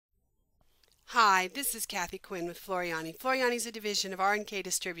Hi, this is Kathi Quinn with Floriani. Floriani is a division of R&K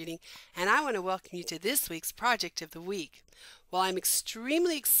Distributing, and I want to welcome you to this week's Project of the Week. Well, I'm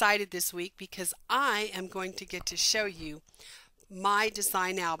extremely excited this week because I am going to get to show you my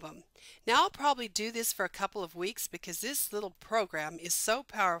design album. Now, I'll probably do this for a couple of weeks because this little program is so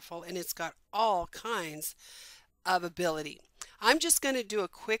powerful and it's got all kinds of ability. I'm just going to do a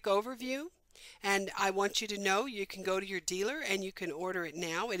quick overview. And I want you to know you can go to your dealer and you can order it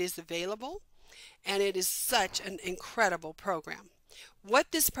now. It is available. And it is such an incredible program. What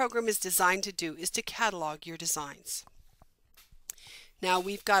this program is designed to do is to catalog your designs. Now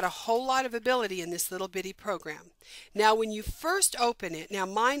we've got a whole lot of ability in this little bitty program. Now when you first open it, now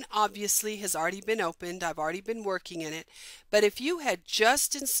mine obviously has already been opened, I've already been working in it, but if you had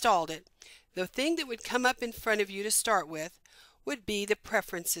just installed it, the thing that would come up in front of you to start with would be the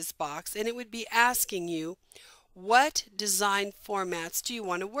preferences box, and it would be asking you, what design formats do you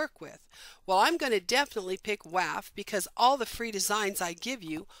want to work with? Well, I'm going to definitely pick WAF because all the free designs I give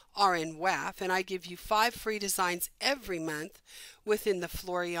you are in WAF, and I give you 5 free designs every month within the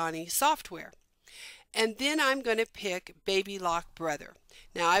Floriani software. And then I'm going to pick Baby Lock Brother.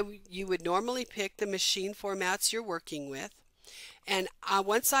 Now, you would normally pick the machine formats you're working with, and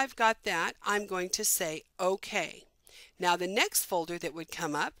once I've got that, I'm going to say OK. Now, the next folder that would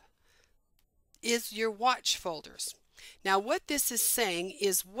come up is your watch folders. Now what this is saying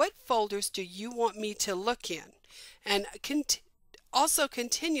is, what folders do you want me to look in, and also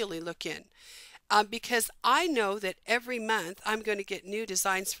continually look in, because I know that every month I'm going to get new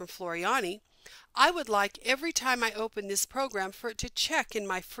designs from Floriani. I would like every time I open this program for it to check in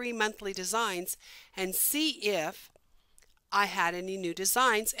my free monthly designs and see if I had any new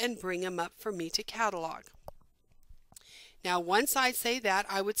designs and bring them up for me to catalog. Now once I say that,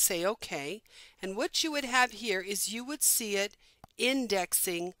 I would say OK, and what you would have here is you would see it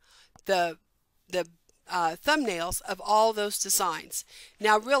indexing the thumbnails of all those designs.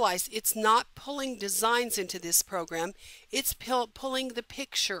 Now realize it's not pulling designs into this program, it's pulling the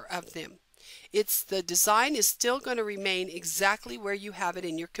picture of them. The design is still going to remain exactly where you have it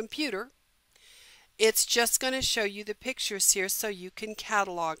in your computer. It's just going to show you the pictures here so you can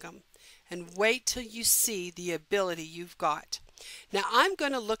catalog them. And wait till you see the ability you've got. Now I'm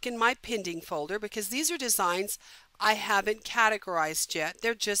going to look in my pending folder because these are designs I haven't categorized yet.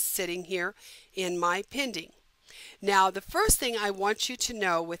 They're just sitting here in my pending. Now the first thing I want you to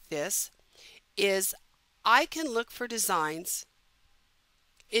know with this is I can look for designs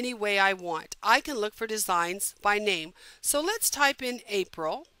any way I want. I can look for designs by name. So let's type in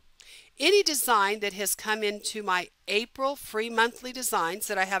April. Any design that has come into my April free monthly designs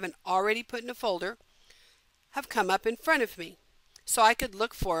that I haven't already put in a folder have come up in front of me. So I could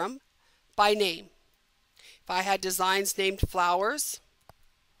look for them by name. If I had designs named flowers,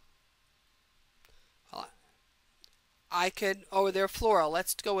 I could, oh, they're floral.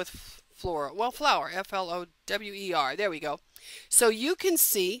 Let's go with floral. Well, flower, F-L-O-W-E-R. There we go. So you can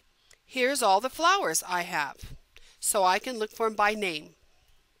see, here's all the flowers I have. So I can look for them by name.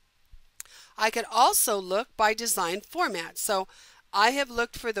 I could also look by design format. So I have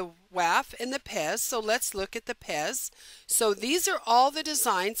looked for the WAF and the PEZ, so let's look at the PEZ. So these are all the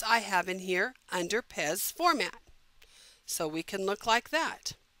designs I have in here under PEZ format. So we can look like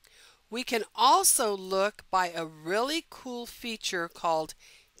that. We can also look by a really cool feature called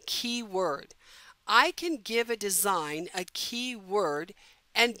keyword. I can give a design a keyword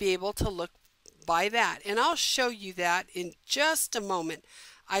and be able to look by that. And I'll show you that in just a moment.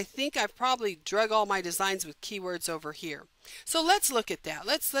 I think I've probably drug all my designs with keywords over here. So let's look at that.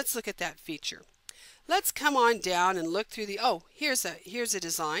 Let's look at that feature. Let's come on down and look through the, oh, here's a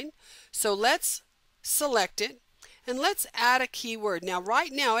design. So let's select it and let's add a keyword. Now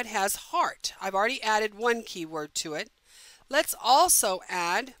right now it has heart. I've already added one keyword to it. Let's also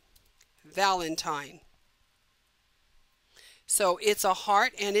add Valentine. So it's a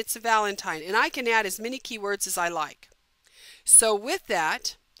heart and it's a Valentine, and I can add as many keywords as I like. So with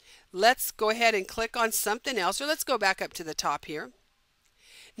that, let's go ahead and click on something else, or let's go back up to the top here.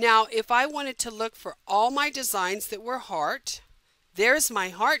 Now, if I wanted to look for all my designs that were heart, there's my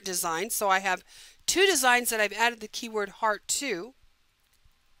heart design. So I have 2 designs that I've added the keyword heart to.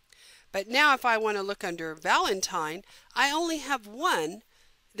 But now if I want to look under Valentine, I only have one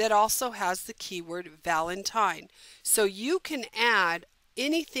that also has the keyword Valentine. So you can add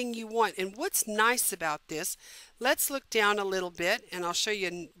anything you want. And what's nice about this, let's look down a little bit and I'll show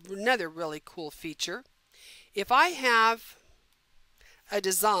you another really cool feature. If I have a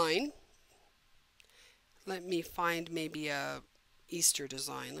design, let me find maybe a Easter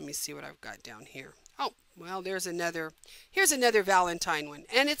design. Let me see what I've got down here. Oh, well, here's another Valentine one,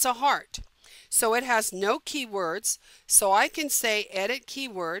 and it's a heart. So it has no keywords, so I can say edit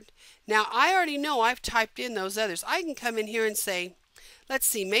keyword. Now I already know I've typed in those others. I can come in here and say, let's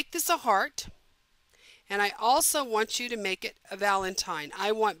see, make this a heart. And I also want you to make it a Valentine.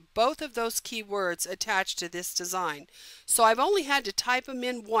 I want both of those keywords attached to this design. So I've only had to type them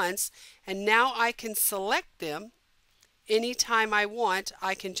in once, and now I can select them. Anytime I want,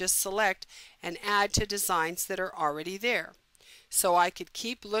 I can just select and add to designs that are already there. So I could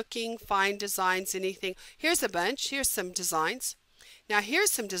keep looking, find designs, anything. Here's a bunch. Here's some designs. Now here's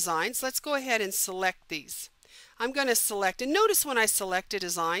some designs. Let's go ahead and select these. I'm going to select, and notice when I select a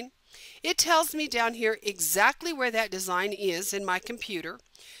design, it tells me down here exactly where that design is in my computer.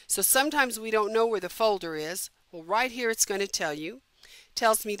 So sometimes we don't know where the folder is. Well, right here it's going to tell you.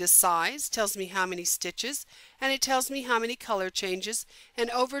 Tells me the size, tells me how many stitches, and it tells me how many color changes. And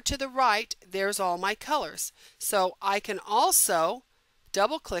over to the right, there's all my colors. So I can also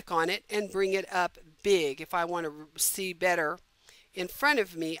double click on it and bring it up big. If I want to see better in front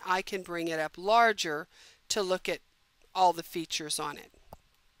of me, I can bring it up larger to look at all the features on it.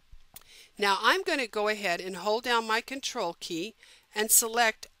 Now I'm going to go ahead and hold down my control key and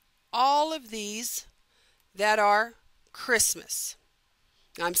select all of these that are Christmas.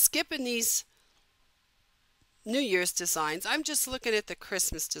 I'm skipping these New Year's designs. I'm just looking at the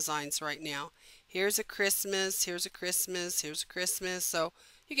Christmas designs right now. Here's a Christmas, here's a Christmas, here's a Christmas. So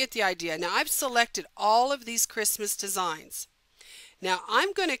you get the idea. Now I've selected all of these Christmas designs. Now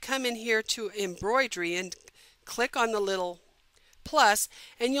I'm going to come in here to embroidery and click on the little plus,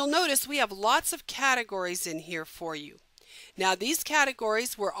 and you'll notice we have lots of categories in here for you. Now these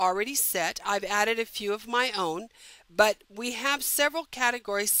categories were already set. I've added a few of my own, but we have several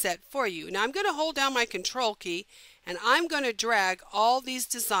categories set for you. Now I'm going to hold down my control key and I'm going to drag all these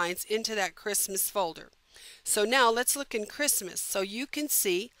designs into that Christmas folder. So now let's look in Christmas. So you can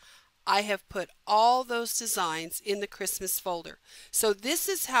see I have put all those designs in the Christmas folder. So this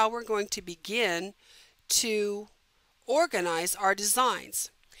is how we're going to begin to organize our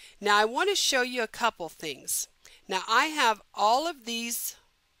designs. Now I want to show you a couple things. Now I have all of these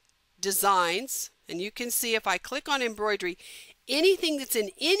designs, and you can see if I click on embroidery, anything that's in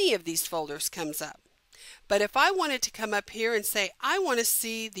any of these folders comes up. But if I wanted to come up here and say I want to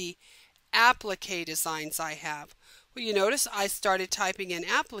see the applique designs I have, well, you notice I started typing in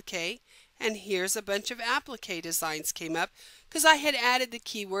applique, and here's a bunch of applique designs came up because I had added the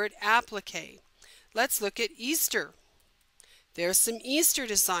keyword applique. Let's look at Easter. There's some Easter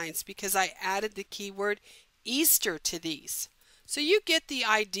designs because I added the keyword Easter to these. So you get the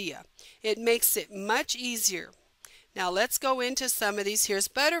idea. It makes it much easier. Now let's go into some of these. Here's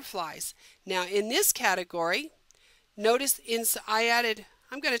butterflies. Now in this category, notice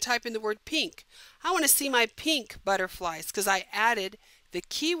I'm going to type in the word pink. I want to see my pink butterflies because I added the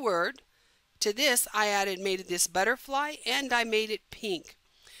keyword to this. Made this butterfly and I made it pink.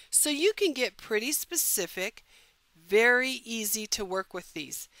 So you can get pretty specific. Very easy to work with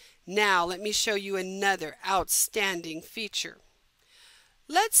these. Now let me show you another outstanding feature.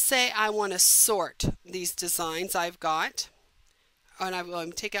 Let's say I want to sort these designs I've got, and I'm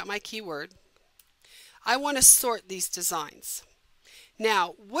going to take out my keyword. I want to sort these designs.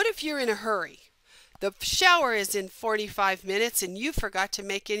 Now what if you're in a hurry? The shower is in 45 minutes and you forgot to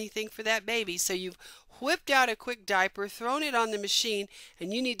make anything for that baby, so you've whipped out a quick diaper, thrown it on the machine,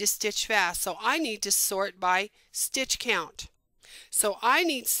 and you need to stitch fast. So I need to sort by stitch count. So I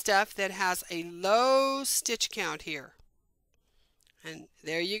need stuff that has a low stitch count here. And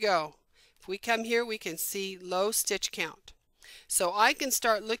there you go. If we come here, we can see low stitch count. So I can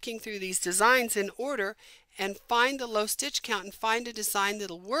start looking through these designs in order and find the low stitch count and find a design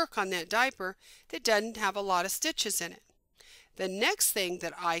that'll work on that diaper that doesn't have a lot of stitches in it. The next thing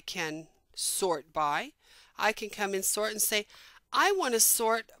that I can sort by, I can come and sort and say I want to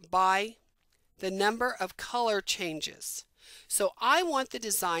sort by the number of color changes. So I want the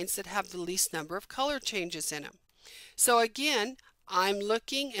designs that have the least number of color changes in them. So again, I'm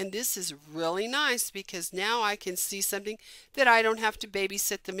looking, and this is really nice because now I can see something that I don't have to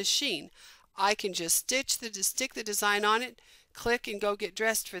babysit the machine. I can just stick the design on it, click, and go get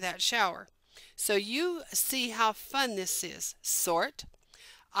dressed for that shower. So you see how fun this is. Sort.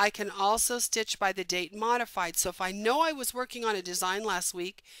 I can also stitch by the date modified. So if I know I was working on a design last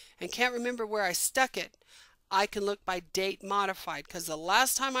week and can't remember where I stuck it, I can look by date modified because the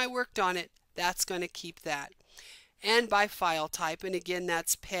last time I worked on it, that's going to keep that. And by file type, and again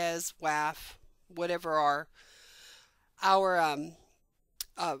that's PEZ, WAF, whatever our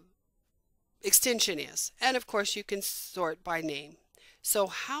extension is. And of course you can sort by name. So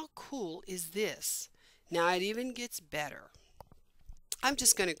how cool is this? Now it even gets better. I'm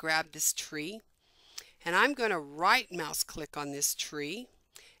just going to grab this tree and I'm going to right mouse click on this tree,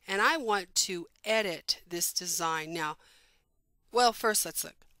 and I want to edit this design. Now, well, first let's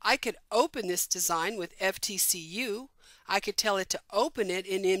look. I could open this design with FTCU. I could tell it to open it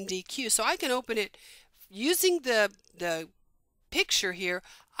in MDQ. So I can open it using the picture here.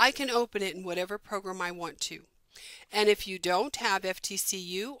 I can open it in whatever program I want to. And if you don't have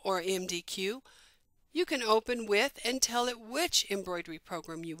FTCU or MDQ, you can open with and tell it which embroidery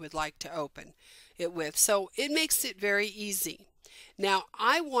program you would like to open it with. So it makes it very easy. Now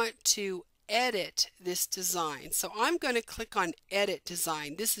I want to edit this design. So I'm going to click on Edit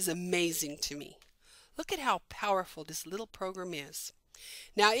Design. This is amazing to me. Look at how powerful this little program is.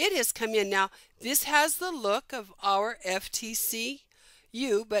 Now it has come in. Now this has the look of our FTCU,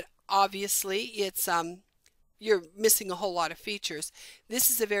 but obviously it's you're missing a whole lot of features. This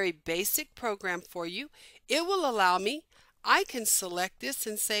is a very basic program for you. It will allow me, I can select this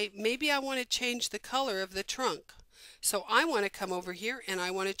and say maybe I want to change the color of the trunk. So I want to come over here and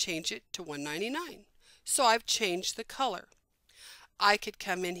I want to change it to $1.99. So I've changed the color. I could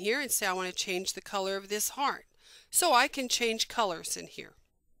come in here and say I want to change the color of this heart. So I can change colors in here.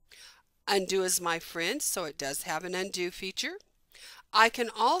 Undo is my friend, so it does have an undo feature. I can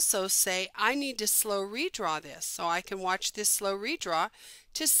also say I need to slow redraw this. So I can watch this slow redraw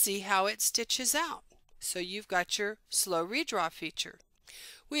to see how it stitches out. So you've got your slow redraw feature.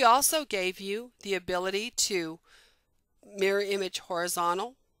 We also gave you the ability to mirror image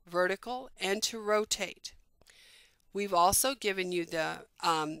horizontal, vertical, and to rotate. We've also given you the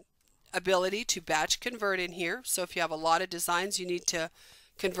ability to batch convert in here. So if you have a lot of designs you need to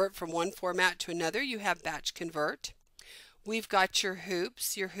convert from one format to another, you have batch convert. We've got your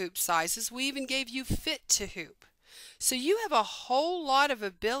hoops, your hoop sizes. We even gave you fit to hoop. So you have a whole lot of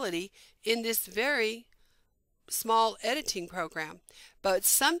ability in this very small editing program. But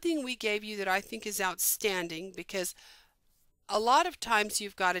something we gave you that I think is outstanding, because a lot of times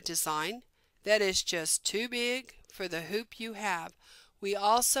you've got a design that is just too big for the hoop you have. We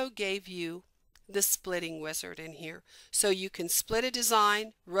also gave you the splitting wizard in here. So you can split a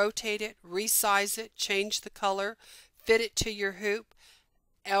design, rotate it, resize it, change the color, fit it to your hoop,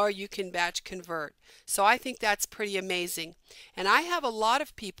 or you can batch convert. So I think that's pretty amazing. And I have a lot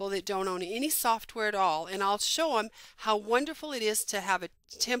of people that don't own any software at all, and I'll show them how wonderful it is to have a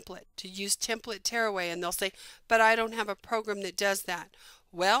template, to use template tearaway, and they'll say, but I don't have a program that does that.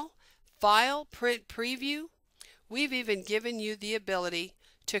 Well, File, Print, Preview, we've even given you the ability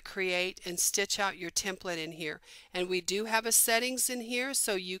to create and stitch out your template in here. And we do have a settings in here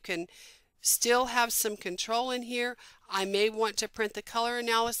so you can still have some control in here. I may want to print the color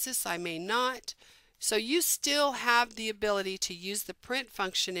analysis, I may not. So you still have the ability to use the print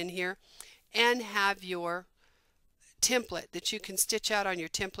function in here and have your template that you can stitch out on your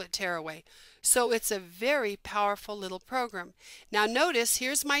template tearaway. So it's a very powerful little program. Now notice,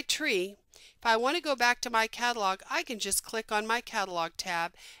 here's my tree. If I want to go back to my catalog, I can just click on my catalog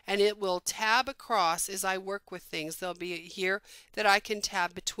tab and it will tab across as I work with things. There'll be here that I can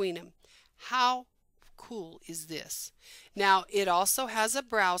tab between them. How cool is this? Now it also has a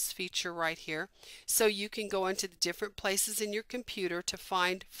browse feature right here, so you can go into the different places in your computer to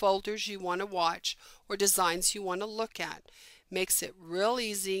find folders you want to watch or designs you want to look at. Makes it real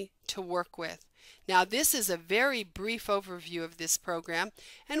easy to work with. Now this is a very brief overview of this program,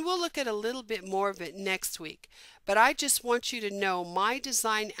 and we'll look at a little bit more of it next week. But I just want you to know my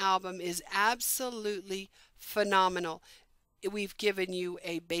design album is absolutely phenomenal. We've given you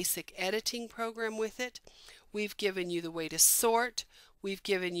a basic editing program with it. We've given you the way to sort. We've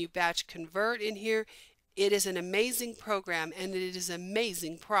given you batch convert in here. It is an amazing program and it is an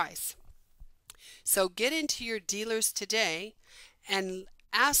amazing price. So get into your dealers today and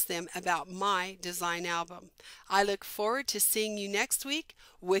ask them about my design album. I look forward to seeing you next week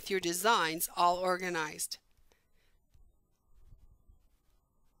with your designs all organized.